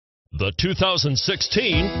The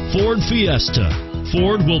 2016 Ford Fiesta.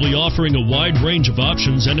 Ford will be offering a wide range of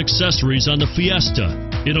options and accessories on the Fiesta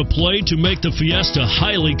in a play to make the Fiesta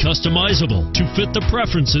highly customizable to fit the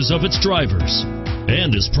preferences of its drivers,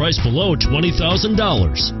 and is priced below $20,000.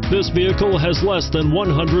 This vehicle has less than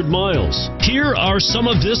 100 miles. Here are some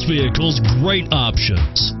of this vehicle's great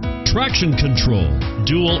options: traction control,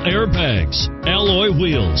 dual airbags, alloy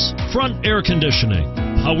wheels, front air conditioning,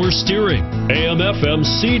 power steering, AM/FM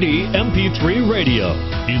CD MP3 radio,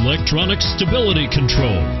 electronic stability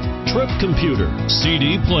control, trip computer,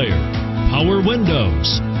 CD player, power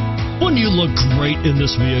windows. Wouldn't you look great in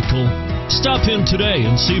this vehicle? Stop in today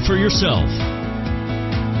and see for yourself.